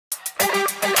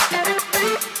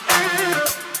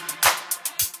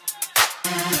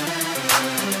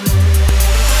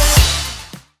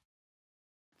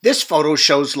This photo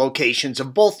shows locations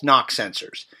of both knock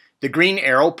sensors. The green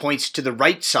arrow points to the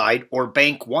right side or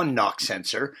bank 1 knock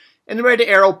sensor, and the red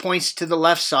arrow points to the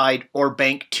left side or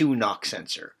bank 2 knock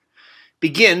sensor.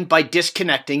 Begin by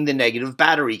disconnecting the negative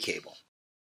battery cable.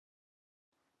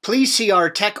 Please see our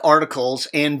tech articles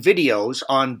and videos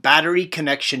on battery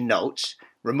connection notes,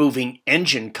 removing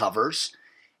engine covers,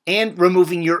 and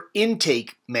removing your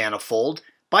intake manifold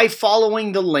by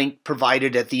following the link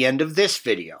provided at the end of this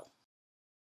video.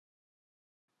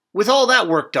 With all that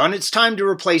work done, it's time to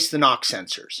replace the knock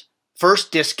sensors.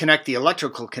 First, disconnect the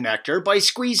electrical connector by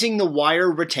squeezing the wire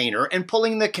retainer and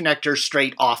pulling the connector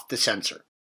straight off the sensor.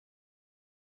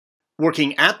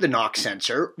 Working at the knock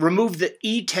sensor, remove the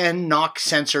E10 knock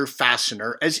sensor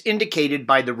fastener as indicated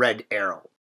by the red arrow.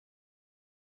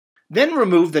 Then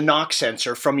remove the knock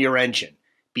sensor from your engine.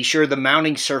 Be sure the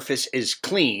mounting surface is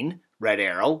clean, red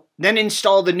arrow, then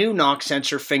install the new knock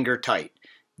sensor finger tight.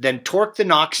 Then torque the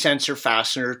knock sensor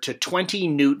fastener to 20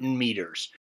 Newton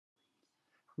meters.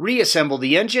 Reassemble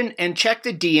the engine and check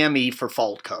the DME for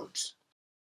fault codes.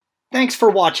 Thanks for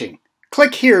watching.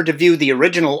 Click here to view the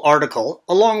original article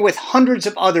along with hundreds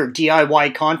of other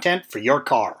DIY content for your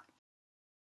car.